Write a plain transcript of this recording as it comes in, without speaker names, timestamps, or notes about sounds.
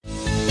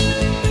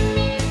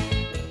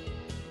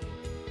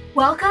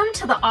Welcome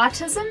to the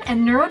Autism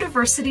and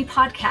Neurodiversity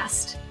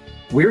Podcast.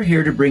 We're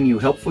here to bring you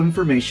helpful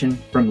information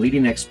from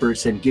leading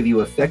experts and give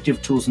you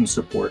effective tools and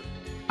support.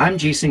 I'm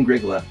Jason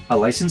Grigla, a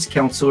licensed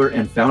counselor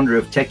and founder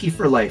of Techie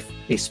for Life,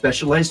 a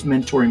specialized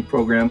mentoring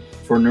program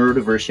for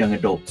neurodiverse young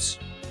adults.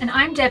 And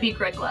I'm Debbie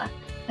Grigla,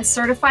 a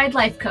certified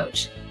life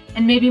coach.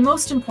 And maybe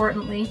most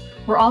importantly,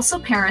 we're also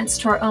parents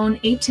to our own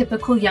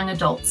atypical young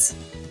adults.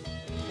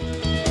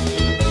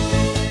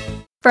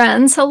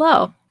 Friends,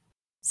 hello.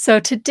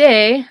 So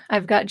today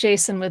I've got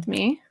Jason with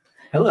me.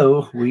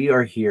 Hello, we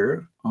are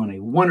here on a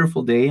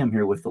wonderful day. I'm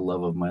here with the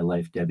love of my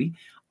life, Debbie,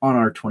 on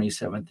our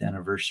 27th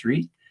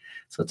anniversary.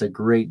 So it's a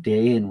great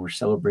day and we're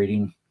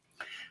celebrating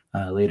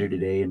later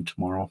today and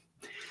tomorrow.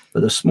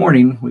 But this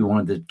morning we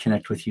wanted to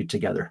connect with you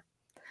together.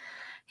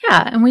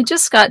 Yeah, and we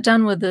just got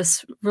done with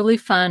this really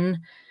fun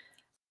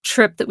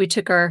trip that we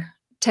took our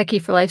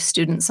Techie for Life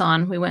students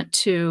on. We went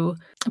to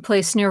a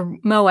place near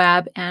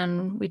Moab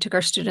and we took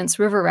our students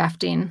river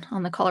rafting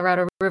on the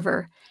Colorado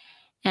River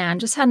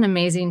and just had an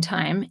amazing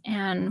time.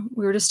 And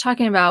we were just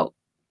talking about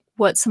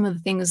what some of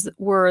the things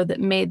that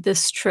made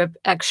this trip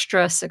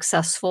extra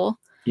successful.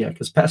 Yeah,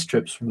 because past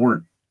trips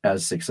weren't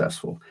as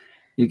successful.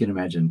 You can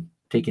imagine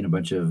taking a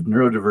bunch of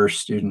neurodiverse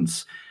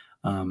students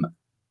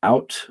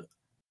outdoors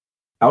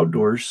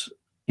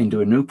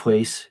into a new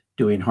place,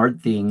 doing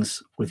hard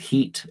things with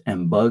heat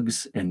and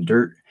bugs and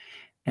dirt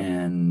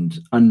and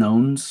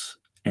unknowns.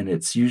 And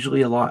it's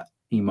usually a lot.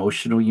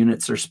 Emotional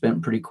units are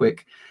spent pretty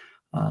quick,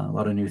 a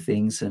lot of new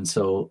things. And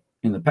so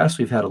in the past,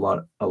 we've had a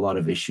lot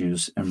of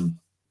issues and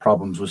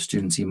problems with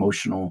students,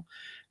 emotional,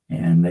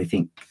 and I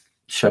think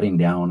shutting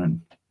down.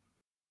 And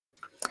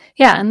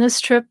yeah, and this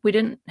trip, we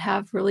didn't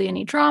have really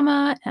any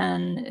drama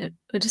and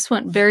it just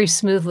went very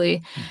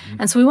smoothly. Mm-hmm.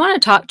 And so we want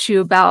to talk to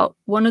you about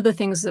one of the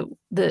things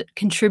that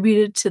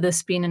contributed to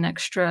this being an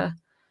extra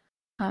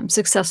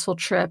successful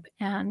trip.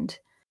 And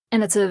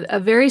it's a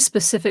very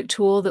specific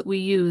tool that we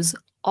use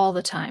all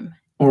the time.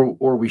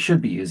 Or we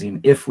should be using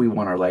if we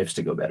want our lives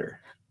to go better.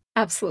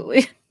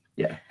 Absolutely.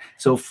 Yeah.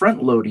 So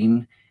front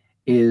loading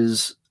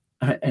is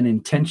an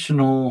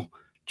intentional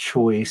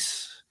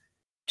choice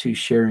to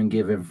share and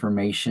give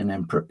information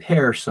and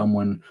prepare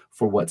someone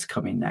for what's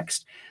coming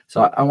next.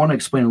 So I want to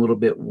explain a little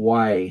bit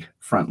why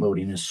front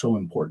loading is so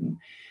important.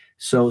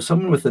 So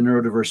someone with a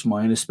neurodiverse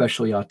mind,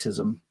 especially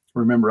autism,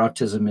 remember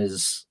autism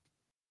is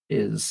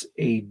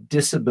a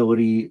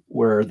disability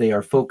where they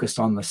are focused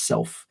on the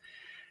self.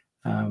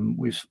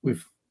 We've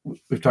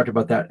talked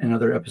about that in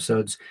other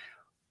episodes,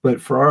 but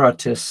for our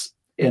autists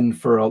and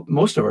for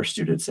most of our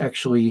students,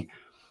 actually,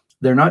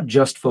 they're not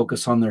just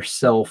focused on their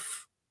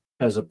self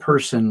as a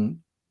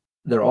person.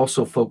 They're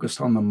also focused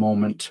on the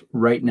moment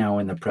right now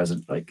in the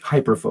present, like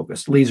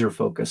hyper-focused,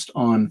 laser-focused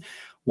on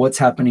what's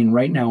happening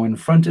right now in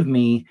front of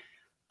me,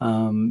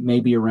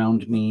 maybe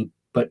around me,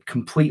 but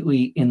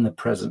completely in the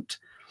present.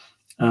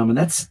 And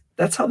that's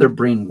how their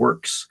brain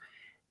works.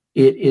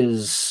 It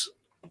is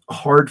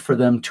hard for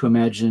them to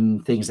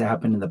imagine things that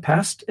happened in the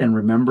past and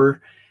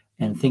remember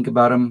and think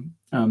about them.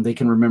 They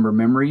can remember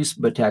memories,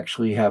 but to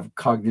actually have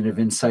cognitive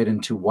insight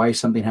into why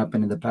something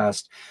happened in the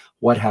past,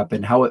 what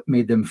happened, how it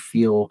made them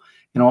feel,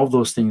 and all of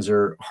those things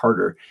are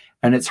harder.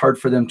 And it's hard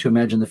for them to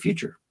imagine the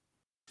future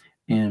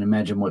and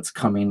imagine what's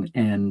coming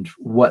and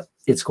what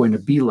it's going to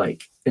be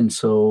like. And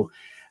so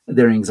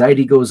their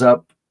anxiety goes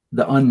up.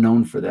 The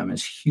unknown for them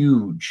is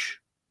huge.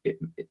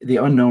 The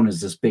unknown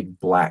is this big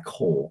black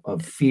hole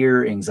of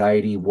fear,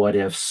 anxiety, what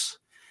ifs.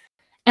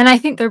 And I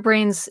think their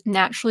brains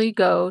naturally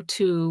go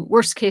to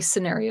worst case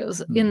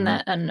scenarios in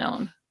that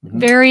unknown. Mm-hmm.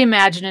 Very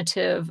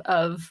imaginative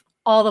of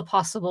all the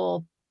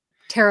possible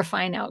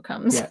terrifying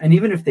outcomes. Yeah, and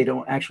even if they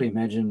don't actually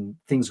imagine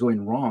things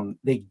going wrong,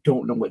 they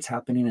don't know what's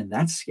happening, and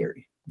that's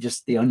scary.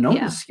 Just the unknown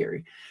is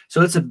scary.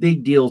 So it's a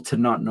big deal to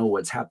not know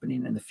what's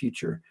happening in the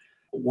future.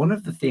 One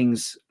of the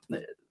things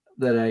that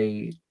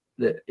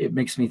it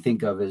makes me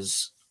think of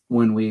is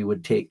when we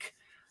would take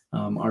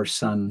our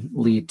son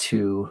Lee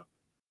to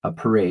a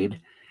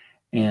parade,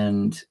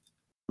 and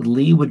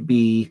Lee would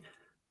be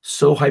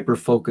so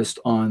hyper-focused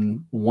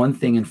on one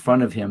thing in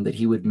front of him that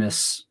he would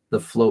miss the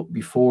float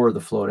before,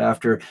 the float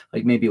after.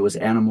 Like maybe it was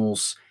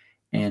animals,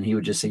 and he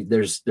would just say,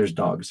 there's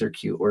dogs, they're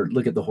cute, or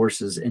look at the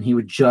horses, and he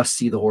would just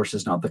see the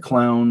horses, not the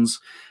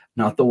clowns,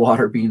 not the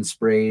water being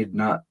sprayed,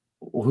 not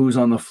who's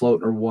on the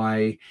float or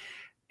why.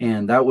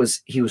 And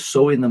he was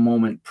so in the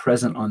moment,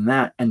 present on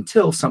that,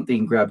 until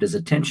something grabbed his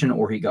attention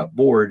or he got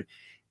bored.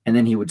 And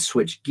then he would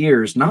switch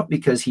gears, not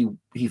because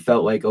he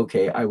felt like,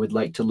 okay, I would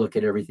like to look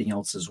at everything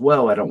else as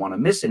well. I don't want to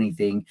miss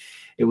anything.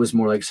 It was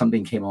more like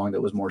something came along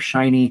that was more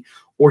shiny,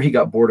 or he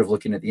got bored of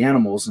looking at the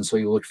animals. And so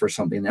he looked for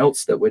something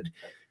else that would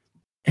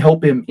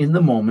help him in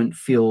the moment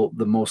feel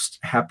the most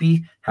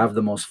happy, have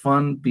the most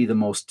fun, be the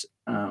most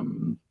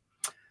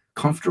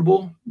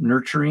comfortable,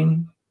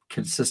 nurturing,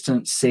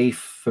 consistent, safe,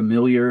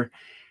 familiar.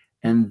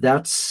 And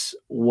that's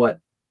what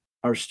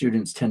our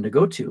students tend to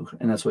go to.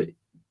 And that's what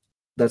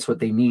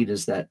they need,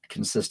 is that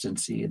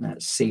consistency and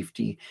that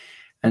safety.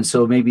 And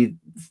so maybe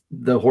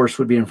the horse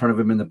would be in front of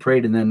him in the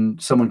parade, and then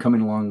someone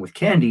coming along with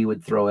candy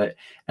would throw it,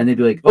 and they'd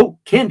be like, "Oh,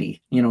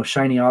 candy!"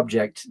 Shiny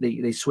object.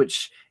 They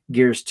switch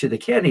gears to the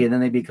candy, and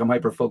then they become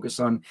hyper focused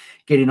on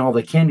getting all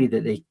the candy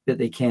that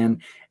they can,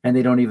 and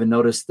they don't even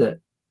notice that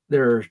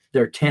they're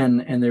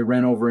 10 and they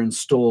ran over and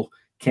stole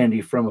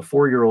candy from a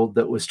 4-year-old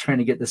that was trying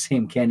to get the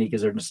same candy,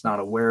 because they're just not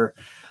aware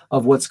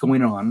of what's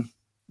going on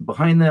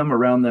behind them,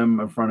 around them,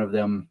 in front of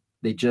them.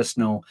 They just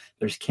know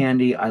there's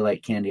candy. I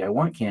like candy. I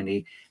want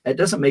candy. It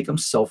doesn't make them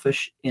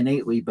selfish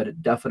innately, but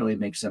it definitely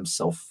makes them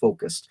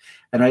self-focused.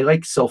 And I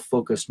like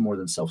self-focused more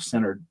than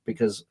self-centered,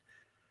 because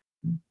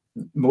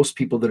most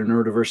people that are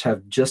neurodiverse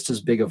have just as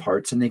big of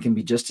hearts, and they can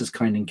be just as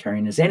kind and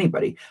caring as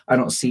anybody. I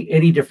don't see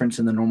any difference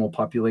in the normal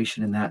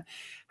population in that.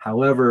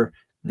 However,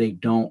 they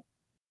don't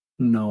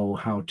know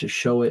how to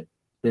show it.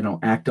 They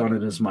don't act on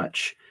it as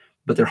much,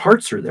 but their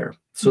hearts are there.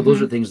 So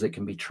those are things that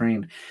can be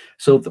trained.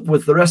 So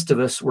with the rest of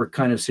us, we're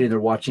kind of sitting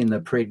there watching the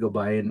parade go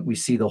by, and we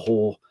see the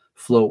whole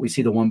float. We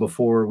see the one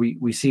before. We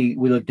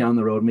look down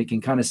the road, and we can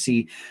kind of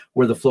see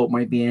where the float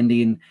might be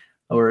ending,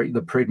 or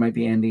the parade might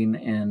be ending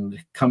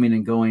and coming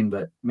and going.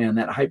 But man,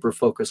 that hyper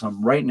focus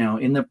on right now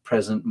in the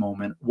present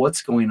moment,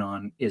 what's going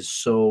on, is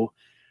so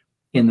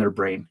in their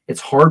brain.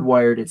 It's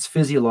hardwired. It's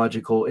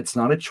physiological. It's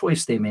not a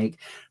choice they make.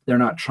 They're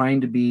not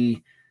trying to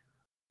be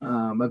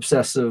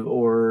obsessive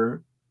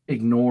or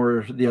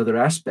ignore the other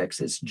aspects.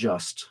 It's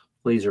just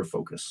laser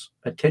focus,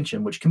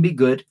 attention, which can be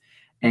good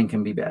and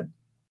can be bad.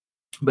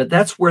 But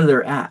that's where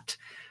they're at.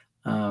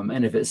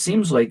 And if it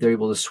seems like they're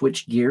able to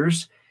switch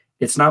gears,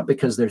 it's not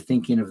because they're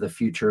thinking of the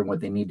future and what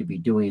they need to be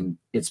doing.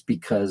 It's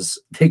because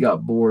they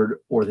got bored,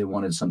 or they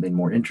wanted something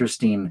more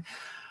interesting,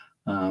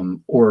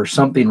 or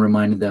something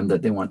reminded them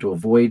that they want to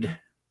avoid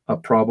a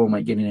problem,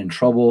 like getting in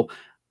trouble.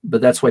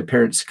 But that's why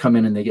parents come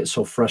in and they get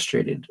so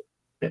frustrated,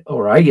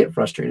 or I get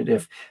frustrated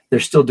if they're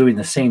still doing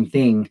the same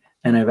thing,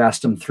 and I've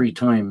asked them 3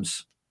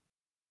 times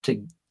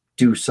to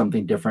do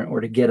something different,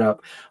 or to get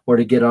up, or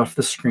to get off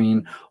the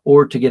screen,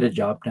 or to get a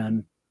job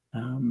done.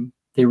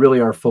 They really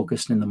are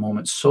focused in the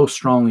moment so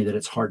strongly that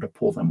it's hard to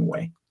pull them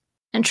away.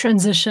 And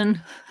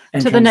transition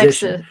And to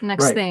transition, the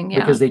next right, thing. Yeah.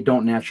 because they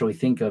don't naturally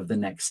think of the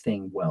next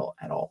thing well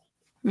at all.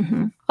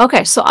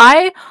 Okay, so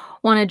I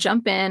want to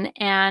jump in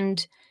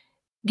and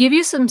give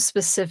you some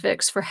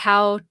specifics for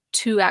how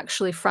to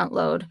actually front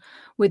load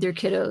with your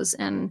kiddos,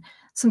 and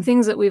some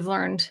things that we've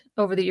learned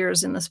over the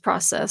years in this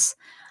process.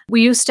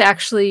 We used to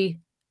actually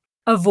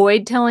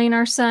avoid telling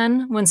our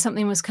son when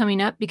something was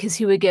coming up, because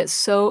he would get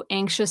so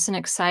anxious and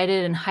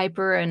excited and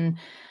hyper and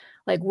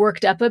like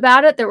worked up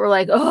about it that we're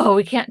like, oh,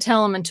 we can't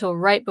tell him until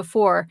right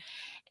before.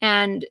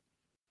 And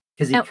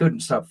Because he couldn't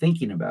stop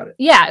thinking about it.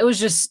 yeah, it was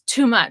just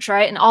too much,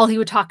 right? And all he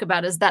would talk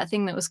about is that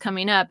thing that was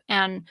coming up.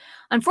 And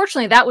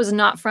unfortunately, that was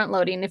not front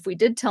loading if we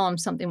did tell him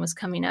something was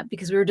coming up,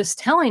 because we were just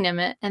telling him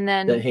it. And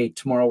then, that, hey,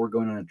 tomorrow we're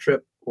going on a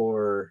trip,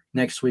 or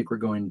next week we're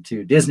going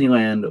to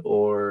Disneyland,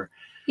 or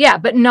yeah,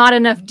 but not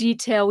enough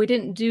detail. We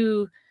didn't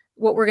do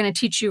what we're going to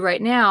teach you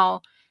right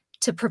now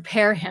to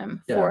prepare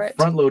him for it.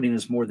 Front loading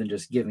is more than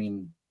just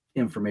giving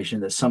information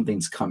that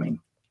something's coming.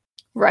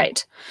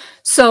 Right.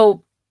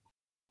 So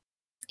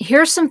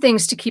here's some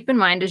things to keep in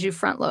mind as you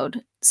front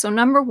load. So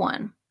number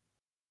 1,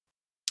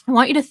 I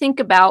want you to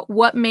think about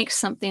what makes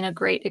something a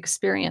great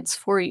experience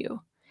for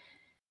you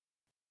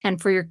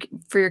and for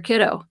your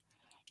kiddo.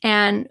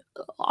 And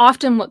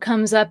often what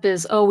comes up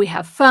is, oh, we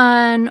have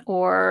fun,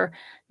 or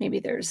maybe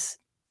there's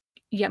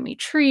yummy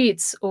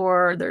treats,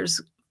 or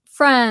there's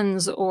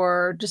friends,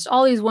 or just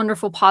all these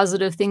wonderful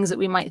positive things that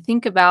we might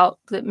think about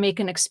that make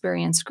an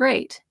experience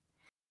great.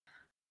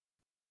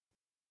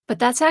 But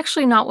that's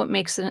actually not what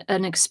makes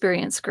an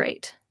experience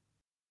great.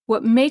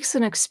 What makes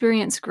an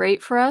experience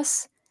great for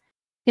us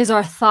is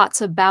our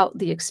thoughts about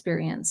the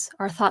experience,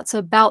 our thoughts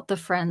about the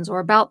friends, or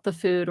about the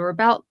food, or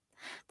about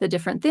the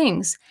different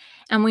things.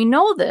 And we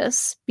know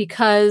this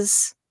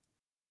because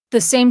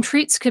the same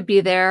treats could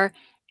be there,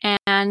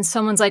 and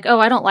someone's like, oh,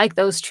 I don't like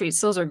those treats.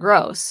 Those are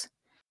gross.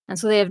 And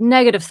so they have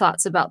negative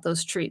thoughts about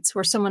those treats,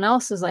 where someone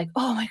else is like,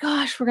 oh my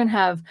gosh, we're going to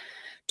have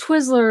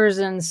Twizzlers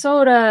and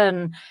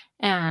soda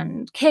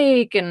and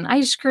cake and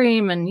ice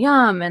cream and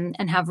yum,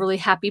 and have really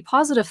happy,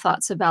 positive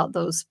thoughts about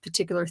those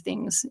particular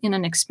things in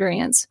an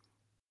experience.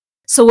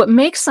 So what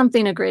makes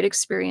something a great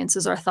experience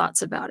is our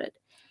thoughts about it.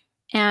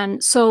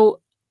 And so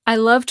I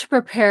love to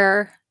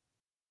prepare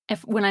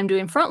when I'm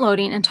doing front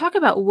loading and talk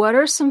about what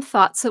are some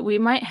thoughts that we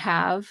might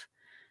have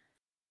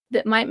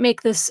that might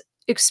make this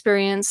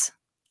experience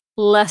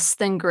less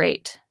than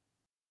great.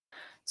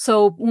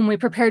 So when we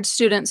prepared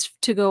students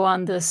to go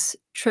on this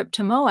trip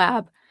to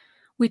Moab,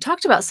 we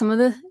talked about some of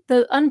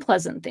the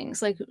unpleasant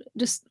things, like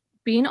just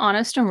being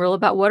honest and real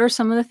about what are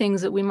some of the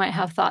things that we might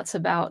have thoughts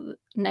about,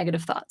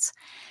 negative thoughts.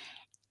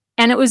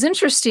 And it was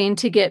interesting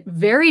to get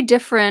very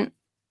different,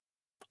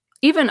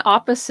 even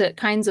opposite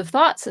kinds of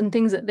thoughts and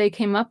things that they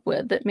came up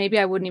with that maybe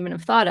I wouldn't even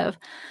have thought of.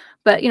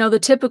 But, the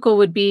typical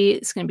would be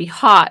it's going to be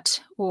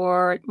hot,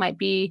 or it might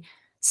be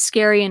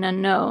scary and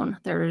unknown.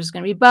 There's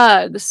going to be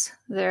bugs.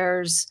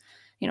 There's,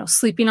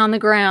 sleeping on the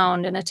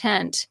ground in a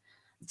tent.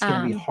 It's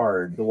going to be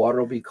hard. The water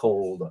will be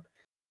cold.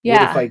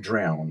 Yeah. What if I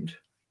drowned?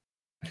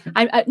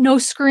 No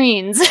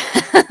screens.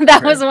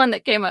 That was Right. the one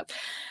that came up.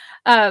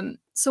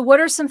 So what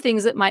are some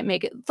things that might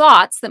make it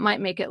thoughts that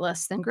might make it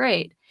less than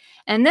great?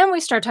 And then we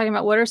start talking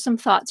about what are some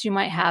thoughts you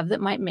might have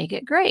that might make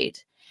it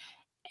great.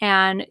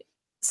 And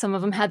some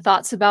of them had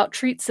thoughts about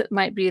treats that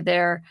might be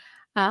there,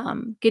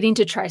 getting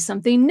to try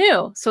something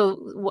new.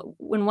 So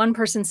when one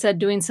person said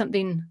doing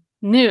something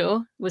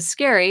new was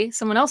scary,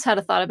 someone else had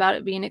a thought about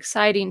it being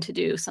exciting to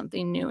do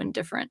something new and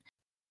different.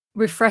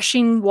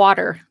 Refreshing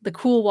water, the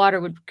cool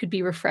water could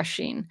be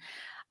refreshing.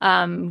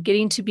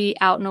 Getting to be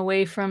out and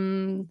away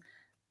from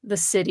the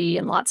city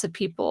and lots of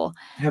people.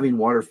 Having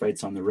water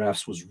fights on the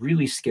rafts was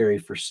really scary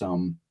for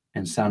some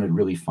and sounded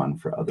really fun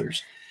for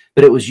others.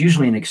 But it was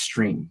usually an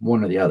extreme,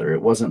 one or the other.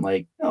 It wasn't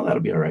like, oh,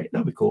 that'll be all right.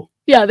 That'll be cool.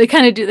 Yeah, they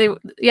kind of do.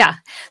 Yeah.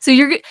 So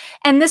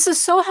and this is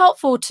so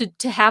helpful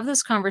to have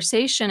this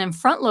conversation and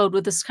front load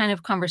with this kind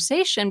of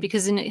conversation,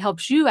 because then it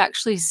helps you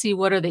actually see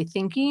what are they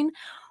thinking,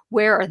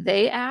 where are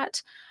they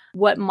at,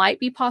 what might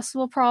be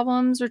possible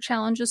problems or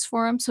challenges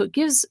for them. So it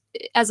gives,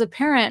 as a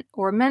parent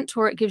or a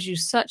mentor, it gives you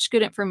such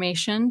good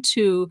information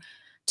to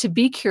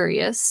be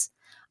curious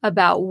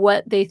about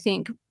what they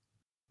think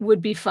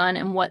would be fun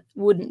and what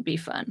wouldn't be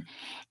fun.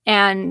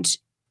 And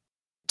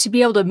to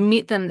be able to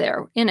meet them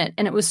there in it.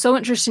 And it was so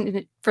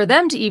interesting for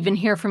them to even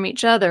hear from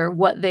each other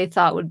what they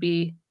thought would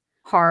be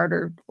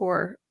hard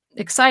or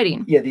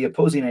exciting. Yeah, the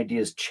opposing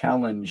ideas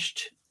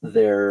challenged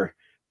their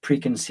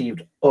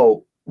preconceived,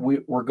 oh,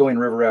 we're going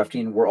river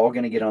rafting, we're all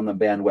going to get on the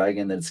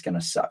bandwagon that it's going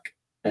to suck.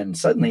 And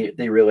suddenly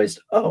they realized,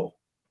 oh,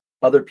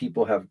 other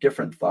people have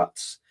different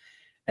thoughts.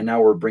 And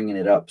now we're bringing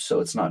it up. So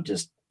it's not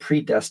just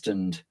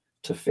predestined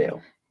to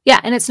fail. Yeah,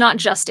 and it's not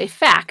just a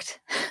fact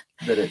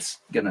that it's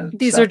going to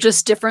These suck. Are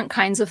just different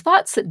kinds of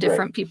thoughts that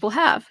different people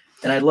have.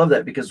 And I love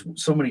that, because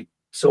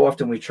so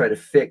often we try to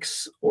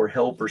fix or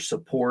help or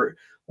support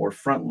or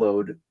front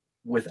load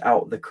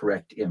without the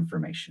correct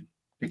information,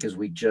 because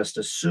we just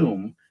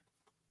assume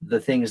the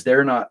things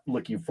they're not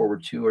looking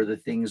forward to or the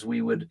things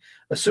we would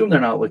assume they're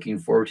not looking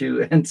forward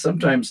to. And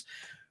sometimes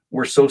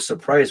we're so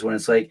surprised when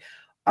it's like,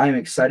 I'm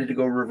excited to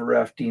go river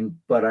rafting,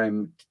 but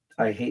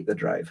I hate the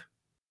drive.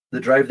 The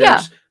drive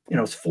there's,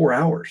 it's 4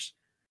 hours.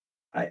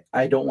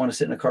 I don't want to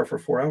sit in a car for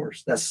 4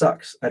 hours. That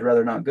sucks. I'd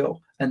rather not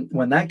go. And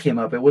when that came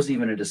up, it wasn't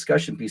even a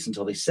discussion piece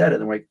until they said it.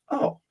 And we're like,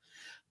 oh,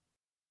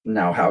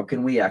 now how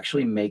can we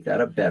actually make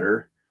that a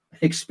better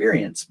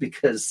experience?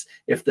 Because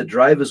if the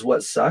drive is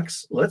what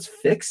sucks, let's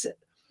fix it.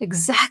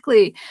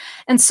 Exactly.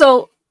 And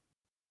so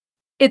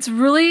it's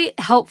really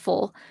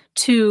helpful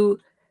to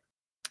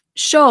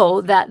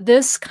show that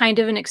this kind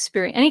of an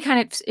experience, any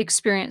kind of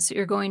experience that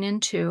you're going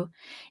into,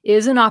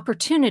 is an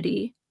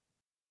opportunity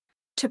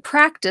to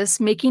practice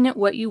making it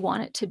what you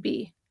want it to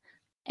be.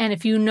 And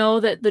if you know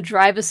that the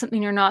drive is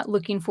something you're not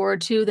looking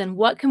forward to, then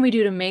what can we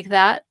do to make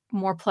that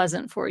more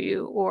pleasant for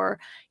you? Or,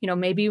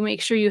 maybe you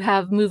make sure you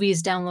have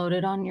movies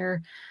downloaded on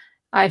your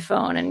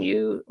iPhone and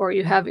you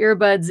have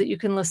earbuds that you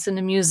can listen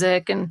to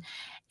music and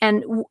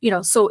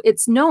so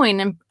it's knowing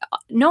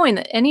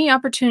that any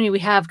opportunity we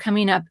have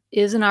coming up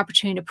is an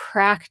opportunity to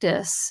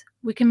practice.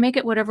 We can make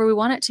it whatever we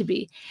want it to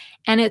be.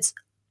 And it's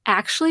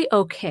actually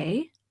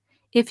okay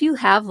if you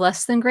have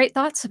less than great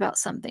thoughts about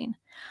something.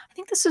 I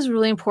think this is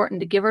really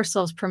important to give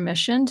ourselves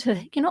permission to,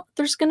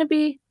 there's going to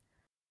be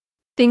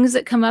things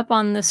that come up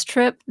on this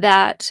trip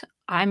that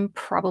I'm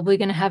probably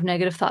going to have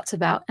negative thoughts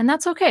about. And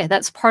that's okay.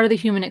 That's part of the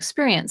human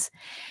experience.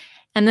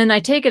 And then I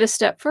take it a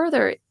step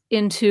further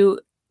into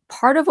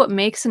part of what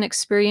makes an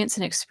experience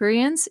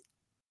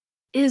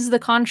is the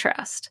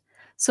contrast.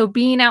 So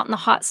being out in the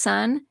hot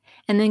sun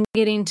and then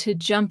getting to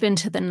jump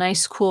into the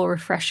nice, cool,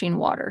 refreshing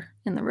water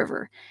in the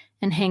river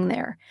and hang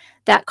there.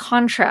 That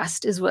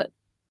contrast is what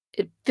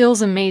it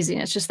feels amazing.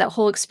 It's just that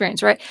whole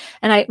experience, right?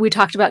 And we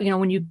talked about,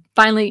 when you're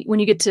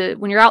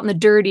out in the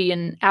dirty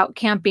and out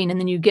camping, and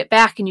then you get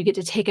back and you get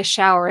to take a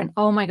shower, and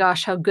oh my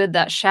gosh, how good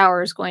that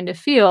shower is going to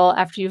feel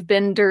after you've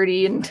been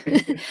dirty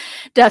and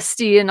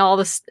dusty and all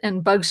this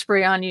and bug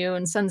spray on you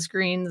and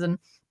sunscreens. And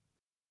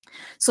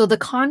so the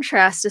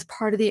contrast is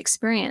part of the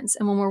experience.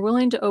 And when we're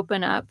willing to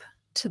open up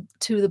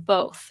to the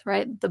both,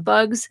 right? The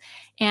bugs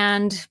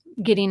and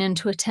getting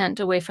into a tent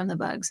away from the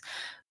bugs,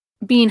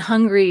 being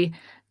hungry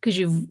because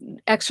you've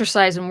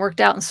exercised and worked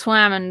out and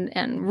swam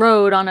and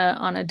rode on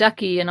a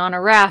ducky and on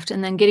a raft,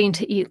 and then getting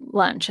to eat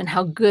lunch and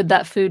how good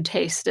that food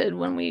tasted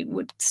when we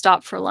would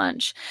stop for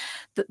lunch.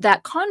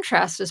 That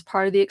contrast is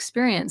part of the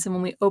experience. And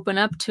when we open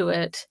up to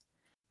it,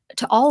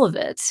 to all of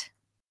it,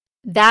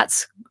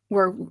 that's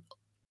where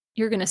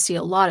you're going to see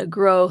a lot of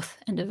growth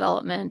and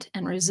development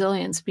and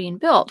resilience being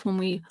built when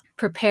we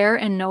prepare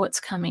and know it's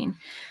coming.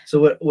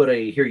 So what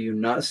I hear you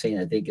not saying,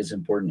 I think is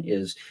important,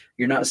 is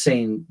you're not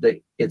saying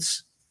that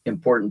it's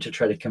important to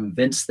try to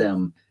convince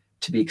them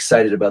to be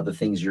excited about the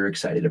things you're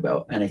excited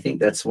about. And I think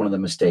that's one of the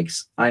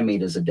mistakes I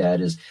made as a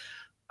dad is,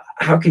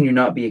 how can you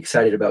not be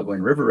excited about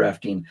going river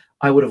rafting?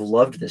 I would have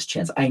loved this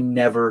chance. I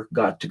never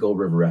got to go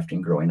river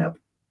rafting growing up.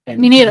 And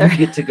me neither. You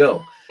get to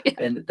go. Yeah.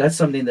 And that's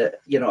something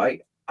that,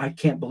 I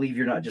can't believe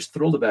you're not just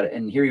thrilled about it.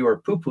 And here you are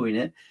poo-pooing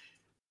it.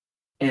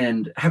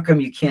 And how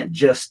come you can't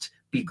just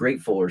be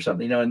grateful or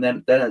something? And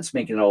then it's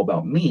making it all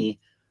about me,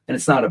 and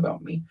it's not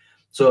about me.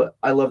 So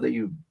I love that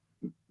you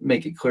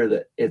make it clear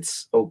that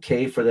it's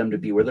okay for them to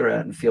be where they're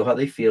at and feel how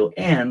they feel,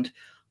 and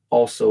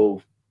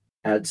also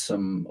add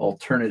some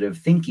alternative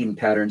thinking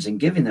patterns and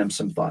giving them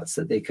some thoughts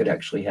that they could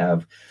actually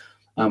have.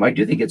 I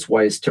do think it's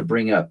wise to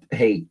bring up,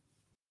 hey,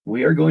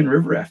 we are going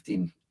river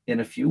rafting in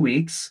a few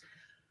weeks,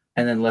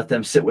 and then let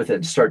them sit with it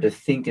and start to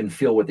think and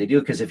feel what they do.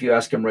 Because if you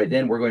ask them right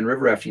then, we're going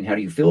river rafting, how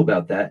do you feel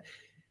about that?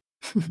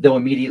 They'll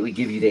immediately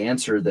give you the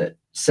answer that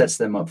sets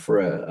them up for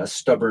a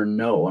stubborn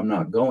no, I'm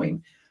not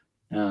going.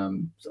 A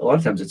lot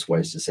of times it's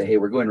wise to say, hey,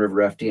 we're going river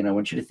rafting and I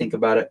want you to think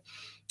about it.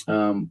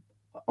 I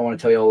want to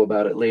tell you all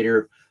about it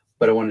later,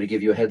 but I wanted to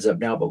give you a heads up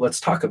now, but let's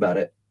talk about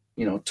it,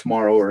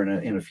 tomorrow or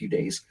in a few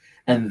days,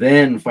 and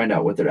then find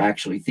out what they're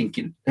actually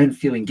thinking and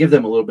feeling. Give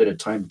them a little bit of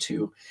time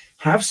to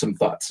have some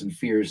thoughts and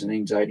fears and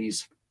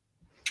anxieties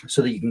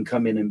so that you can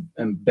come in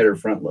and better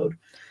front load.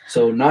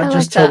 So I not like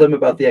just tell that. them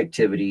about the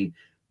activity,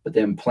 but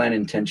then plan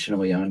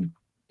intentionally on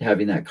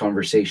having that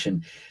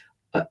conversation.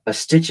 A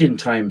stitch in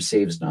time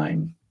saves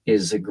nine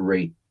is a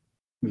great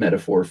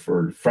metaphor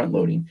for front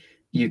loading.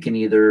 You can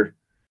either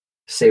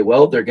say,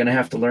 well, they're going to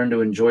have to learn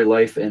to enjoy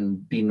life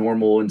and be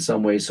normal in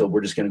some way. So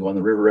we're just going to go on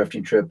the river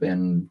rafting trip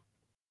and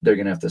they're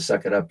going to have to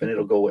suck it up and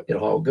it'll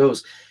how it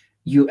goes.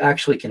 You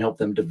actually can help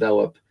them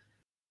develop.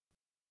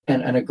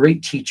 And a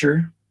great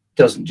teacher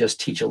doesn't just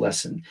teach a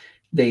lesson.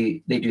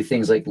 They do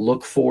things like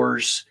look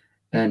fors,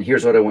 and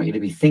here's what I want you to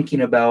be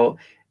thinking about.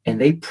 And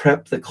they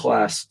prep the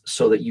class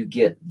so that you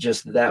get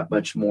just that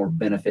much more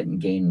benefit and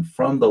gain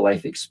from the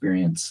life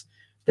experience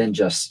than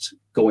just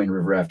going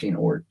river rafting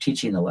or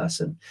teaching the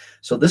lesson.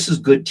 So this is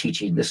good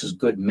teaching. This is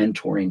good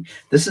mentoring.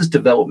 This is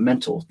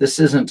developmental. This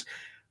isn't,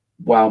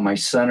 wow, my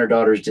son or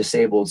daughter is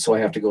disabled, so I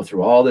have to go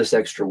through all this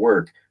extra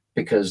work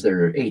because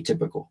they're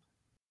atypical.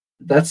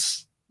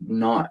 That's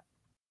not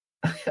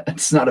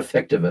it's not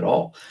effective at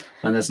all.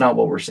 And that's not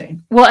what we're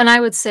saying. Well, and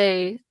I would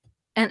say,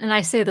 and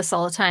I say this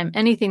all the time,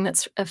 anything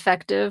that's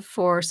effective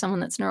for someone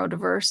that's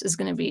neurodiverse is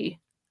gonna be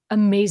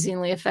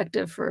amazingly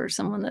effective for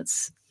someone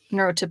that's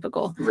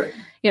neurotypical. Right.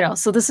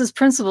 So this is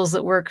principles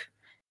that work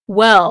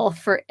well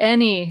for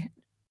any Yep.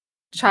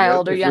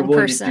 child or If you're young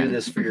willing to do person.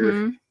 this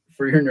Mhm.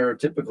 for your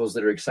neurotypicals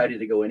that are excited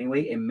to go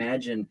anyway,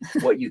 imagine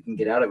what you can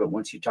get out of it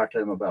once you talk to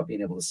them about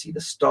being able to see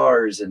the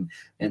stars and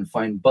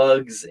find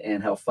bugs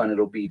and how fun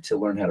it'll be to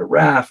learn how to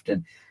raft.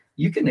 And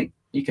you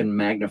can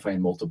magnify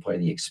and multiply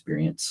the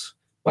experience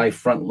by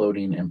front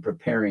loading and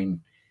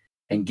preparing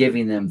and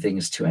giving them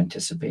things to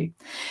anticipate.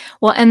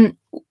 Well, and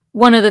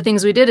one of the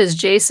things we did is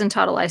Jason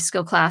taught a life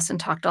skill class and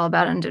talked all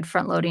about it and did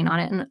front loading on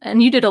it,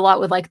 and you did a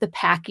lot with, like, the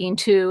packing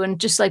too and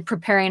just, like,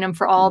 preparing them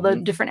for all the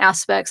Mhm. different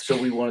aspects. So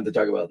we wanted to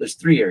talk about, there's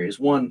three areas.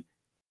 One,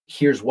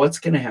 here's what's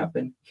going to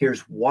happen.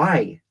 Here's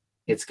why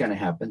it's going to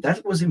happen.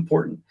 That was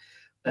important.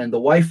 And the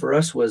why for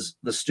us was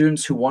the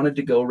students who wanted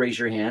to go, raise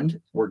your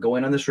hand. We're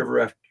going on this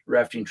river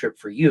rafting trip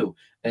for you.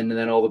 And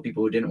then all the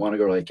people who didn't want to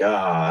go are like,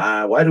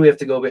 why do we have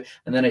to go?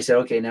 And then I said,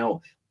 okay,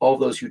 now all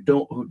those who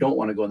don't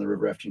want to go on the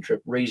river rafting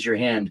trip, raise your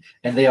hand.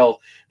 And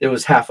there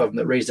was half of them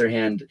that raised their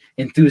hand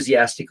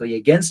enthusiastically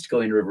against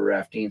going river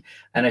rafting.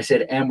 And I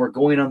said, and we're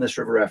going on this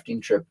river rafting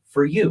trip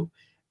for you.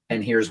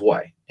 And here's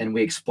why. And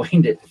we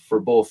explained it for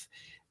both.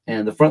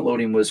 And the front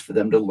loading was for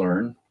them to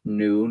learn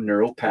new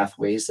neural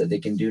pathways that they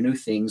can do new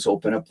things,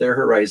 open up their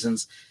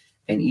horizons.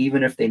 And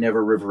even if they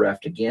never river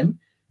raft again,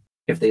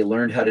 if they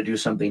learned how to do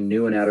something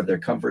new and out of their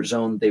comfort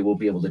zone, they will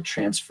be able to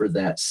transfer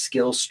that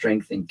skill,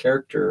 strength, and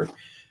characteristic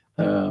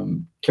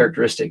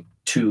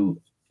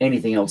to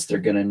anything else they're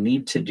going to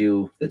need to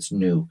do that's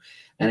new.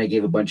 And I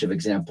gave a bunch of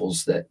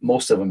examples that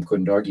most of them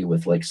couldn't argue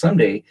with. Like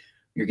someday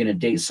you're going to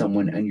date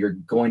someone and you're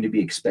going to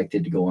be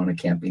expected to go on a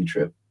camping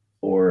trip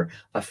or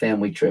a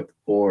family trip,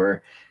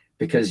 or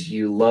because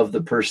you love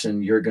the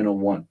person, you're going to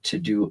want to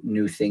do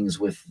new things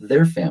with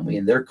their family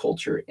and their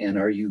culture. And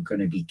are you going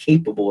to be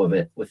capable of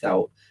it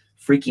without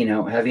freaking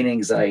out, having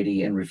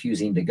anxiety, and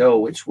refusing to go,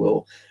 which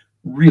will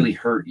really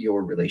hurt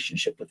your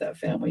relationship with that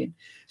family?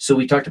 So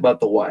we talked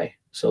about the why.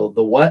 So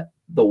the what,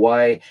 the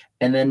why,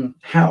 and then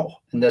how.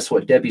 And that's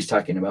what Debbie's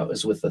talking about,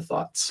 is with the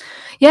thoughts.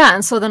 Yeah,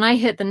 and so then I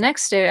hit the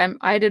next day,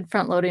 I did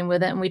front loading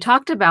with it, and we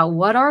talked about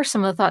what are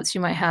some of the thoughts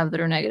you might have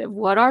that are negative?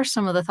 What are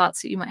some of the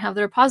thoughts that you might have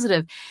that are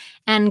positive?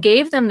 And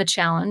gave them the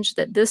challenge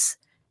that this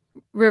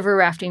river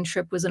rafting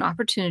trip was an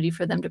opportunity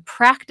for them to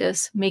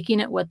practice making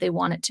it what they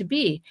want it to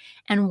be.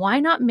 And why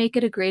not make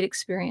it a great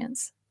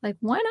experience? Like,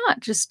 why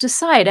not just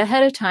decide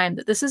ahead of time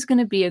that this is going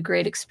to be a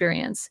great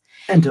experience?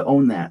 And to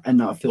own that and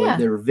not feel like Yeah.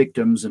 they're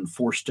victims and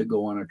forced to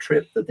go on a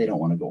trip that they don't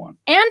want to go on.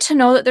 And to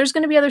know that there's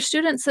going to be other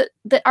students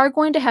that are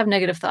going to have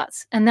negative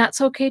thoughts. And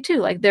that's okay too.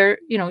 Like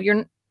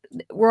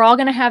we're all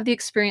going to have the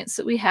experience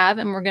that we have,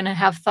 and we're going to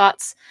have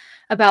thoughts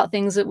about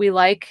things that we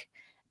like,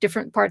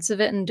 different parts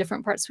of it and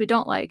different parts we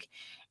don't like.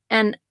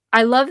 And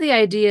I love the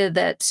idea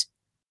that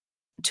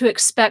to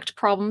expect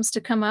problems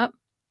to come up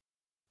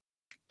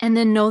and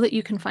then know that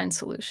you can find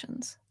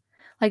solutions.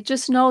 Like,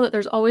 just know that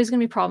there's always gonna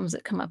be problems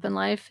that come up in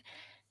life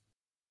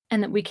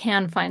and that we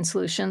can find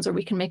solutions or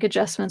we can make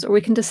adjustments or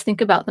we can just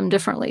think about them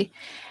differently.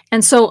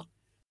 And so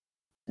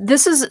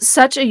this is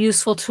such a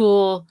useful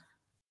tool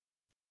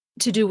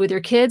to do with your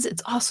kids.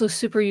 It's also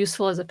super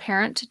useful as a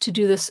parent to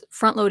do this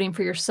front loading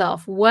for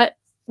yourself. What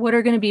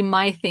are going to be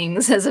my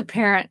things as a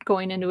parent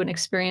going into an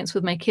experience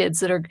with my kids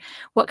that are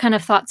what kind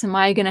of thoughts am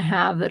I going to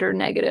have that are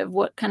negative?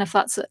 What kind of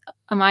thoughts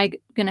am I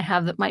going to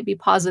have that might be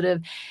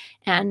positive?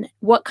 And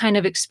what kind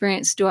of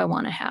experience do I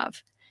want to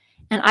have?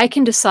 And I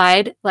can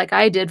decide, like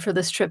I did for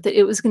this trip, that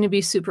it was going to be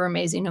super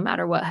amazing no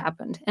matter what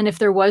happened. And if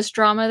there was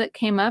drama that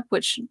came up,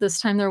 which this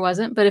time there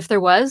wasn't, but if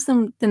there was,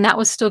 then that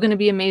was still going to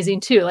be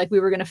amazing too. Like we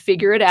were going to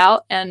figure it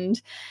out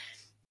and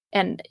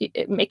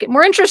make it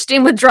more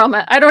interesting with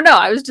drama. I don't know.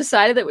 I was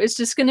decided that it was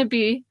just going to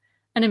be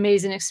an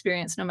amazing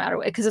experience no matter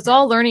what, because it's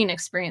all learning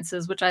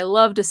experiences, which I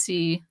love to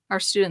see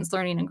our students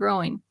learning and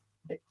growing.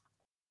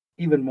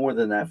 Even more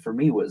than that for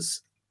me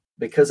was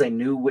because I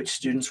knew which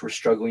students were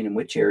struggling in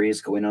which areas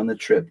going on the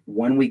trip.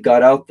 When we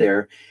got out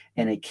there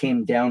and it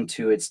came down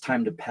to it's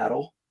time to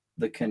paddle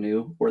the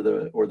canoe or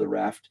the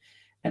raft,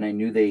 and I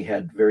knew they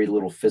had very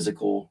little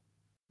physical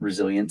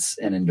resilience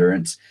and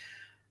endurance,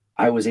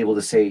 I was able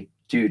to say,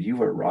 dude,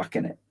 you are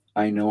rocking it.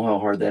 I know how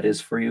hard that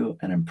is for you,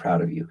 and I'm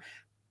proud of you.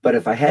 But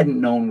if I hadn't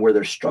known where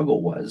their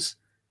struggle was,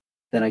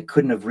 then I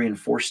couldn't have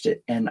reinforced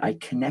it. And I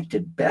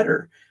connected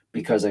better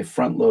because I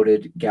front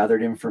loaded,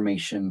 gathered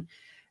information,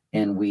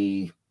 and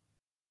we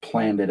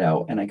planned it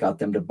out, and I got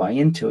them to buy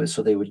into it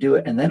so they would do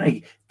it. And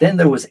then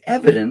there was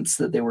evidence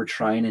that they were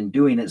trying and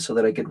doing it so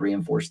that I could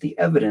reinforce the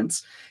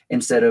evidence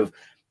instead of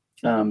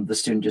the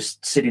student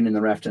just sitting in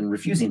the raft and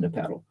refusing to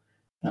paddle.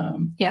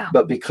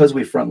 But because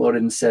we front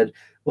loaded and said,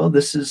 well,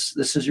 this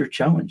is your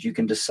challenge. You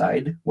can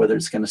decide whether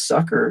it's going to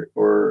suck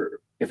or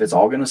if it's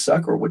all going to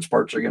suck or which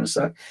parts are going to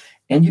suck.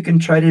 And you can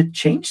try to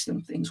change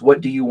some things. What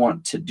do you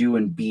want to do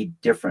and be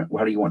different?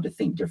 How do you want to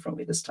think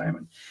differently this time?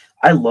 And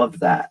I loved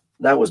that.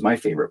 That was my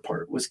favorite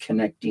part, was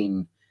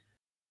connecting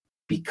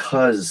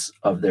because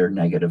of their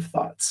negative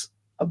thoughts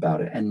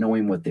about it and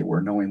knowing what they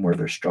were, knowing where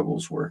their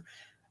struggles were,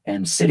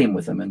 and sitting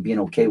with them and being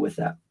okay with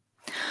that.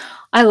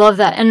 I love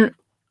that. And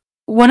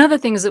one of the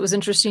things that was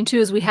interesting too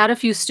is we had a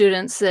few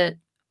students that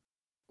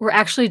were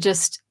actually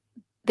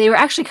they were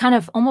actually kind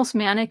of almost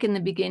manic in the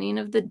beginning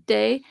of the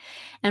day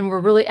and were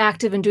really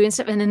active and doing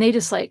stuff. And then they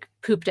just like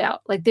pooped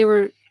out. Like they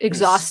were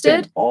exhausted. They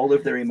spent all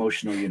of their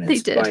emotional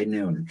units by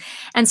noon.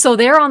 And so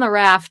they're on the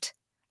raft,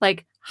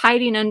 like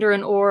hiding under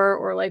an oar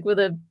or like with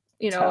a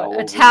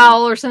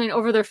towel or something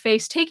over their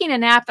face, taking a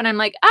nap. And I'm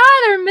like,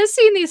 they're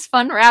missing these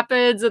fun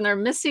rapids and they're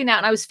missing out.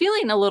 And I was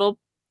feeling a little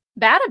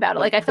bad about it.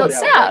 Like I felt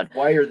sad. Like,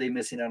 why are they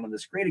missing out on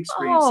this great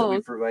experience that we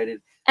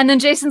provided? And then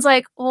Jason's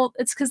like, well,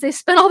 it's because they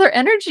spent all their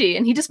energy.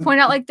 And he just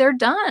pointed out like they're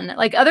done.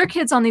 Like other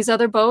kids on these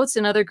other boats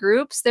and other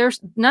groups,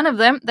 there's none of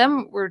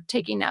them were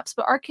taking naps.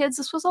 But our kids,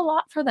 this was a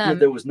lot for them. Yeah,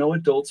 there was no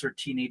adults or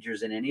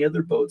teenagers in any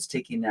other boats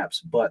taking naps,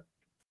 but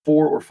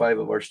 4 or 5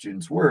 of our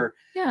students were.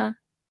 Yeah.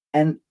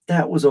 And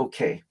that was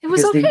okay. It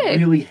was okay. They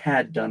really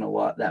had done a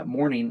lot that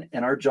morning.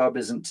 And our job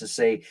isn't to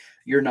say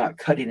you're not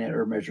cutting it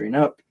or measuring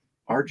up.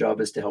 Our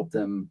job is to help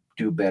them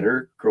do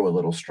better, grow a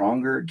little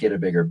stronger, get a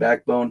bigger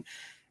backbone.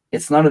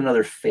 It's not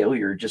another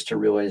failure just to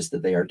realize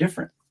that they are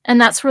different.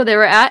 And that's where they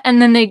were at.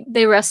 And then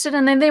they rested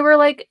and then they were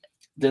like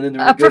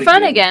up for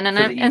fun again.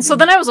 And so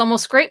then I was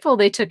almost grateful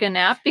they took a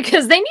nap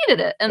because they needed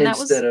it. And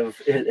instead of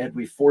had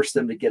we forced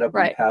them to get up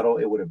and paddle,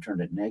 it would have turned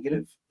it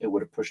negative. It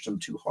would have pushed them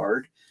too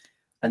hard.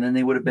 And then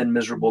they would have been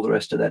miserable the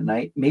rest of that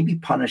night, maybe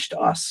punished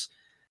us,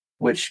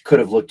 which could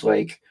have looked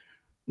like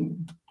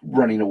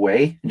running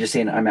away and just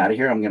saying, I'm out of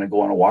here. I'm going to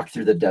go on a walk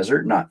through the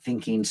desert, not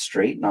thinking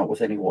straight, not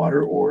with any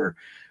water, or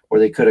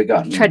they could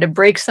have tried to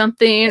break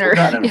something or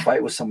gotten in a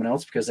fight with someone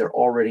else because they're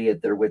already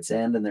at their wits'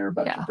 end and they're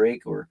about to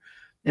break,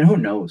 and who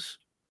knows?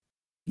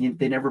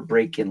 They never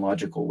break in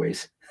logical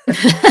ways.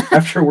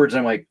 Afterwards,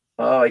 I'm like,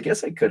 oh, I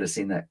guess I could have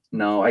seen that.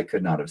 No, I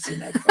could not have seen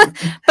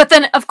that. But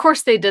then, of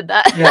course, they did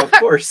that. Yeah, of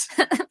course.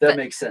 That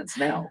makes sense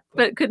now.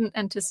 But couldn't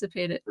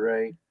anticipate it.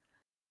 Right.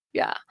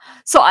 Yeah.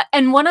 So,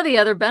 and one of the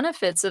other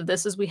benefits of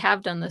this is we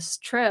have done this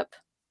trip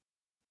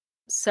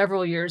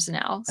several years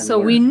now. So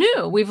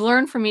we've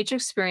learned from each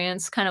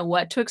experience kind of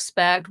what to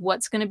expect,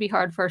 what's going to be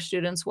hard for our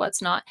students,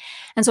 what's not.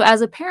 And so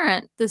as a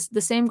parent,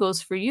 the same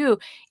goes for you.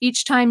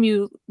 Each time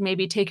you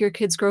maybe take your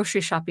kids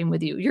grocery shopping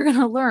with you, you're going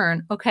to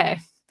learn, okay,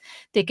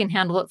 they can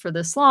handle it for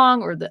this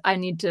long, or I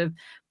need to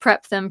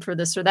prep them for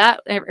this or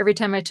that. Every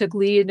time I took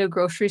Lee into a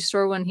grocery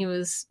store when he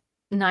was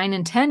 9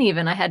 and 10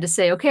 even, I had to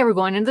say, okay, we're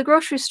going into the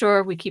grocery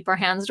store. We keep our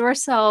hands to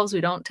ourselves.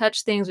 We don't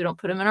touch things. We don't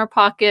put them in our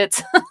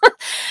pockets.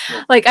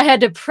 Like I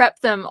had to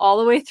prep them all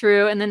the way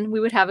through, and then we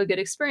would have a good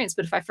experience.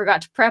 But if I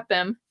forgot to prep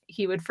him,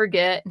 he would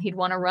forget and he'd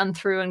want to run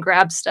through and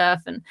grab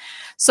stuff. And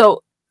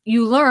so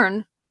you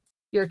learn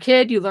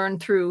you learn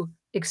through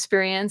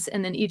experience.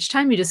 And then each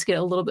time you just get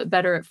a little bit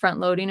better at front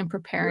loading and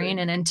preparing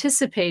and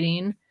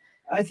anticipating.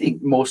 I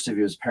think most of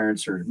you as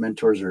parents or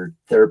mentors or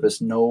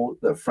therapists know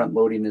that front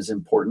loading is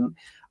important.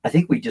 I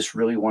think we just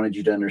really wanted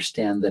you to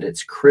understand that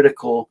it's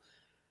critical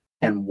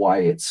and why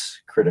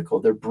it's critical.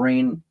 Their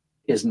brain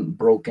isn't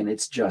broken,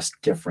 it's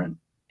just different.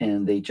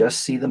 And they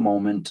just see the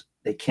moment.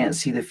 They can't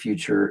see the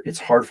future. It's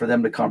hard for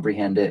them to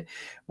comprehend it.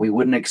 We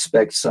wouldn't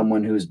expect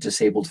someone who's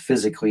disabled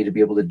physically to be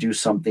able to do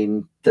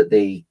something that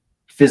they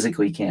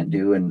physically can't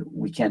do. And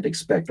we can't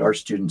expect our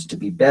students to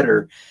be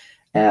better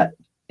at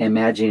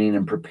imagining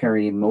and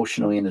preparing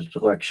emotionally and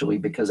intellectually,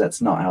 because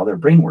that's not how their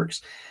brain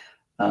works.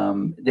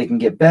 They can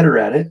get better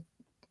at it,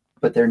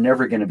 but they're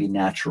never going to be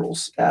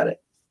naturals at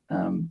it.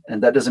 And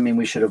that doesn't mean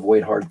we should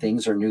avoid hard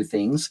things or new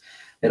things.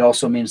 It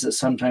also means that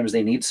sometimes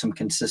they need some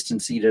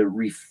consistency to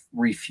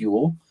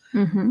refuel.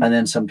 Mm-hmm. And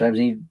then sometimes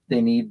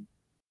they need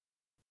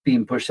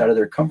being pushed out of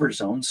their comfort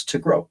zones to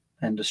grow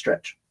and to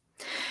stretch.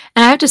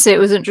 And I have to say, it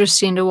was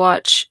interesting to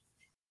watch.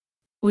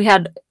 We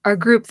had our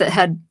group that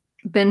had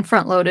been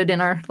front loaded in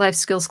our life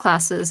skills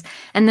classes.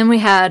 And then we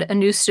had a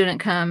new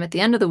student come at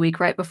the end of the week,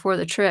 right before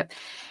the trip.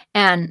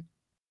 And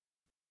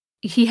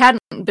he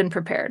hadn't been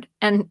prepared.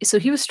 And so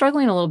he was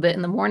struggling a little bit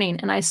in the morning.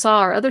 And I saw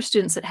our other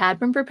students that had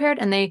been prepared,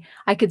 and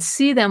I could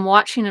see them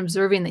watching,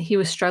 observing that he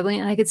was struggling.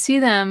 And I could see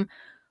them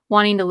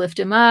wanting to lift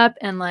him up,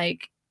 and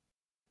like,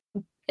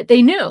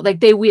 they knew,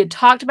 like we had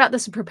talked about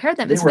this and prepared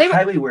them. They so were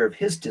highly aware of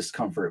his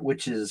discomfort,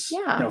 which is,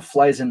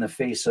 flies in the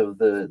face of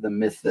the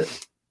myth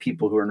that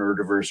people who are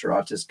neurodiverse or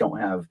autists don't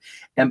have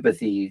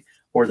empathy,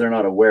 or they're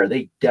not aware.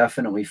 They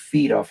definitely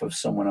feed off of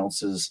someone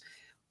else's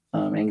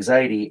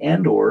anxiety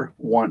and or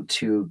want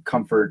to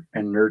comfort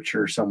and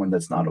nurture someone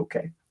that's not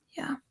okay.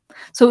 Yeah.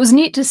 So it was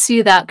neat to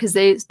see that, because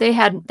they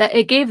had that,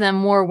 it gave them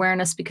more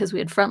awareness because we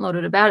had front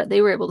loaded about it.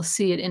 They were able to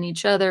see it in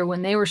each other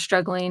when they were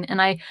struggling.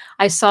 And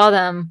I saw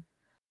them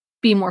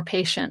be more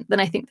patient than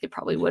I think they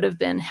probably would have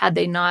been had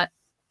they not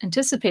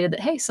anticipated that,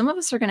 hey, some of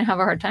us are going to have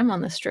a hard time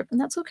on this trip,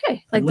 and that's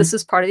okay. Like, this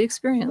is part of the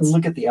experience.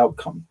 Look at the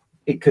outcome.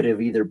 It could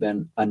have either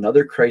been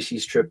another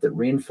crises trip that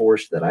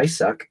reinforced that I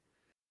suck,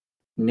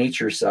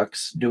 nature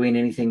sucks, doing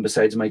anything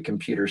besides my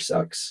computer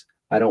sucks,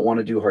 I don't want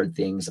to do hard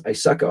things, I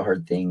suck at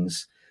hard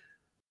things,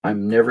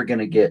 I'm never going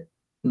to get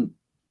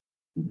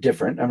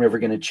different, I'm never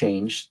going to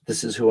change,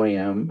 this is who I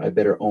am, I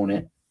better own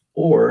it.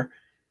 Or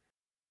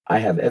I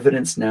have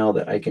evidence now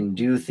that I can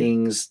do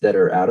things that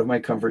are out of my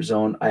comfort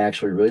zone. I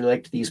actually really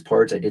liked these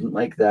parts, I didn't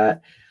like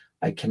that,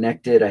 I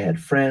connected, I had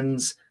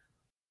friends,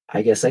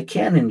 I guess I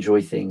can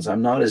enjoy things.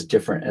 I'm not as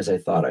different as I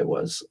thought I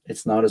was.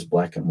 It's not as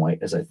black and white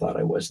as I thought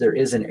I was. There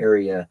is an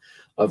area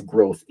of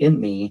growth in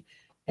me,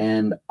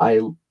 and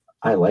I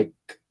like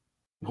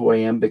who I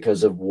am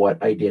because of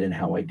what I did and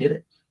how I did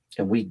it.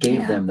 And we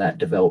gave them that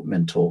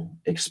developmental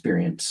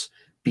experience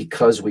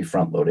because we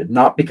front loaded,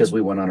 not because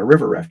we went on a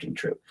river rafting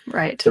trip.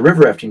 Right. The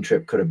river rafting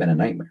trip could have been a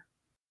nightmare.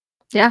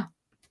 Yeah.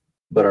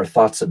 But our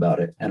thoughts about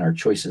it and our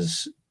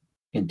choices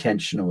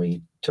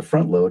intentionally to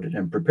front load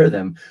and prepare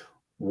them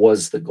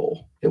was the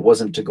goal. It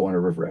wasn't to go on a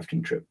river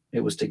rafting trip. It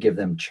was to give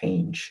them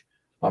change,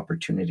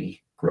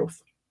 opportunity,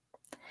 growth.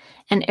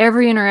 And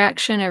every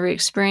interaction, every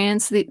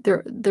experience,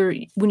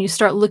 when you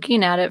start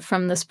looking at it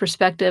from this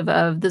perspective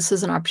of this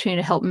is an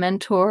opportunity to help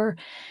mentor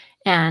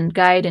and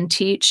guide and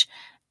teach,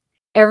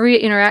 every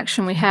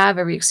interaction we have,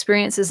 every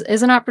experience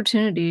is an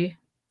opportunity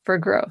for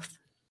growth.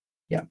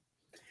 Yeah.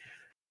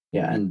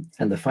 Yeah. And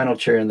the final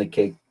cherry on the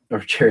cake, or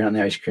cherry on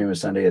the ice cream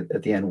sundae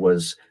at the end,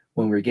 was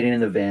when we were getting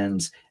in the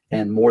vans,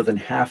 and more than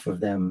half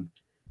of them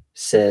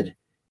said,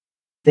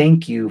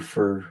 thank you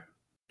for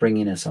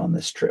bringing us on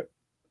this trip,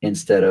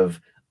 instead of,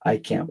 I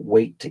can't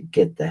wait to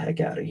get the heck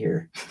out of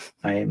here,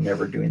 I am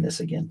never doing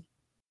this again.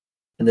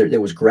 And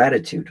there was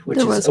gratitude, which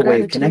is a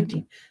way of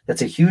connecting.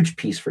 That's a huge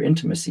piece for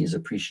intimacy, is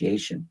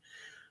appreciation.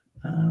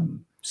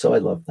 So I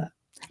love that.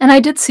 And I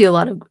did see a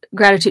lot of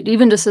gratitude,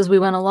 even just as we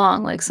went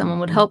along. Like, someone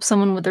would help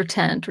someone with their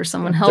tent, or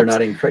someone helped. They're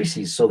not in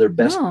crises, so their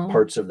best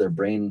parts of their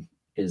brain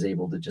is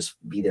able to just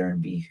be there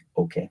and be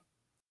okay.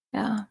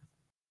 Yeah.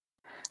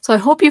 So I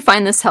hope you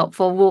find this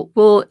helpful.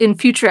 We'll in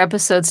future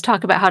episodes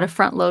talk about how to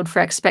front load for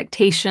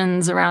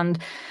expectations around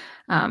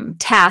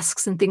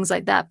tasks and things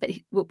like that. But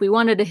what we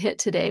wanted to hit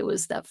today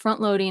was that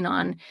front loading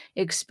on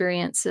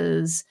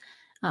experiences,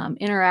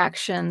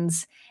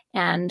 interactions,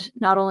 and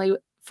not only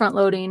front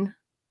loading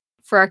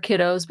for our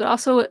kiddos, but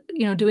also,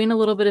 doing a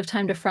little bit of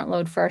time to front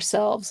load for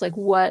ourselves. Like,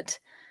 what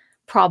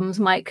problems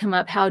might come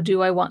up? How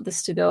do I want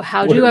this to go?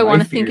 How do I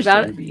want to think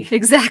about it?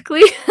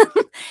 Exactly.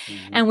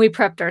 And we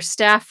prepped our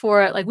staff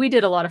for it. Like, we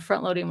did a lot of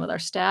front loading with our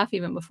staff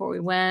even before we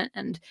went.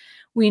 And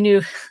we knew,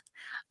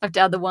 I have to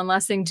add the one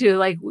last thing too,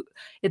 like,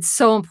 it's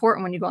so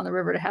important when you go on the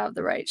river to have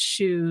the right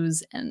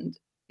shoes, and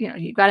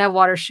you got to have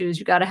water shoes,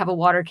 you got to have a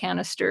water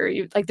canister,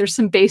 there's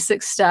some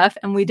basic stuff.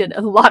 And we did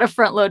a lot of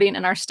front loading,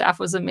 and our staff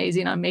was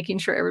amazing on making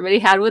sure everybody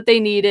had what they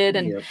needed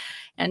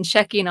and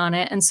checking on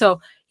it. And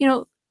so,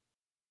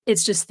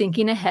 it's just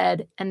thinking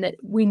ahead, and that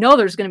we know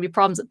there's going to be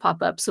problems that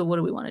pop up. So what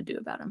do we want to do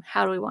about them?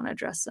 How do we want to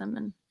address them?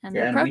 And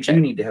we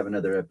do need to have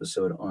another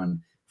episode on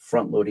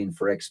front loading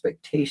for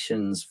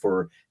expectations,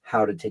 for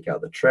how to take out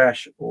the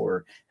trash,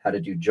 or how to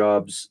do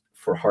jobs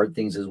for hard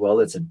things as well.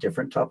 It's a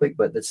different topic,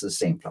 but it's the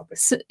same topic.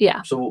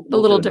 Yeah, So a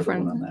we'll little do another one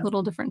on different, that.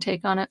 little different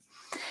take on it.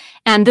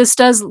 And this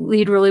does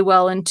lead really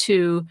well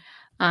into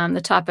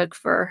the topic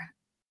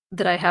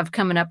that I have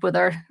coming up with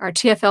our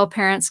TFL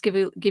parents. Give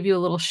you a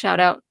little shout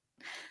out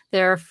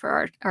there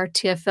for our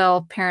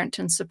TFL parent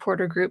and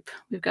supporter group.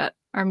 We've got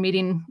our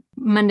meeting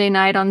Monday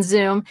night on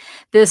Zoom.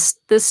 This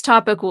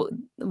topic,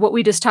 what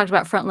we just talked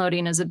about, front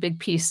loading, is a big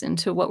piece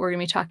into what we're going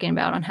to be talking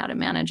about on how to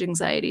manage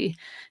anxiety,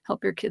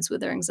 help your kids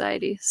with their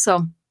anxiety.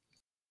 So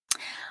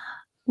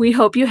we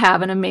hope you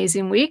have an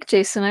amazing week.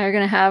 Jason and I are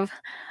going to have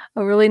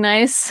a really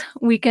nice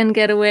weekend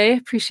getaway.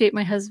 Appreciate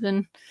my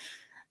husband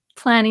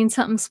planning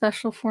something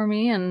special for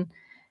me, and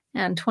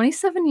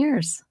 27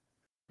 years.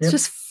 It's Yep.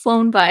 just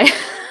flown by.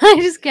 I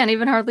just can't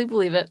even hardly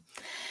believe it.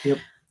 Yep.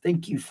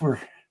 Thank you for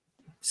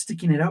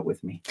sticking it out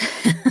with me.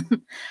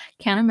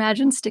 Can't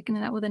imagine sticking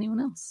it out with anyone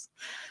else.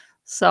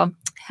 So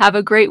have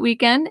a great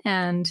weekend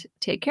and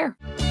take care.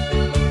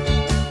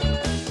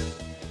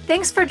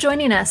 Thanks for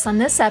joining us on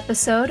this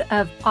episode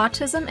of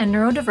Autism and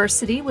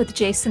Neurodiversity with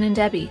Jason and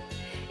Debbie.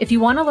 If you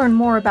want to learn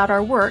more about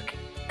our work,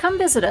 come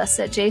visit us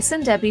at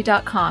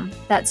jasondebbie.com.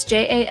 That's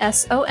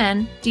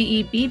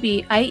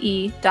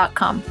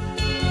JASONDEBBIE.com.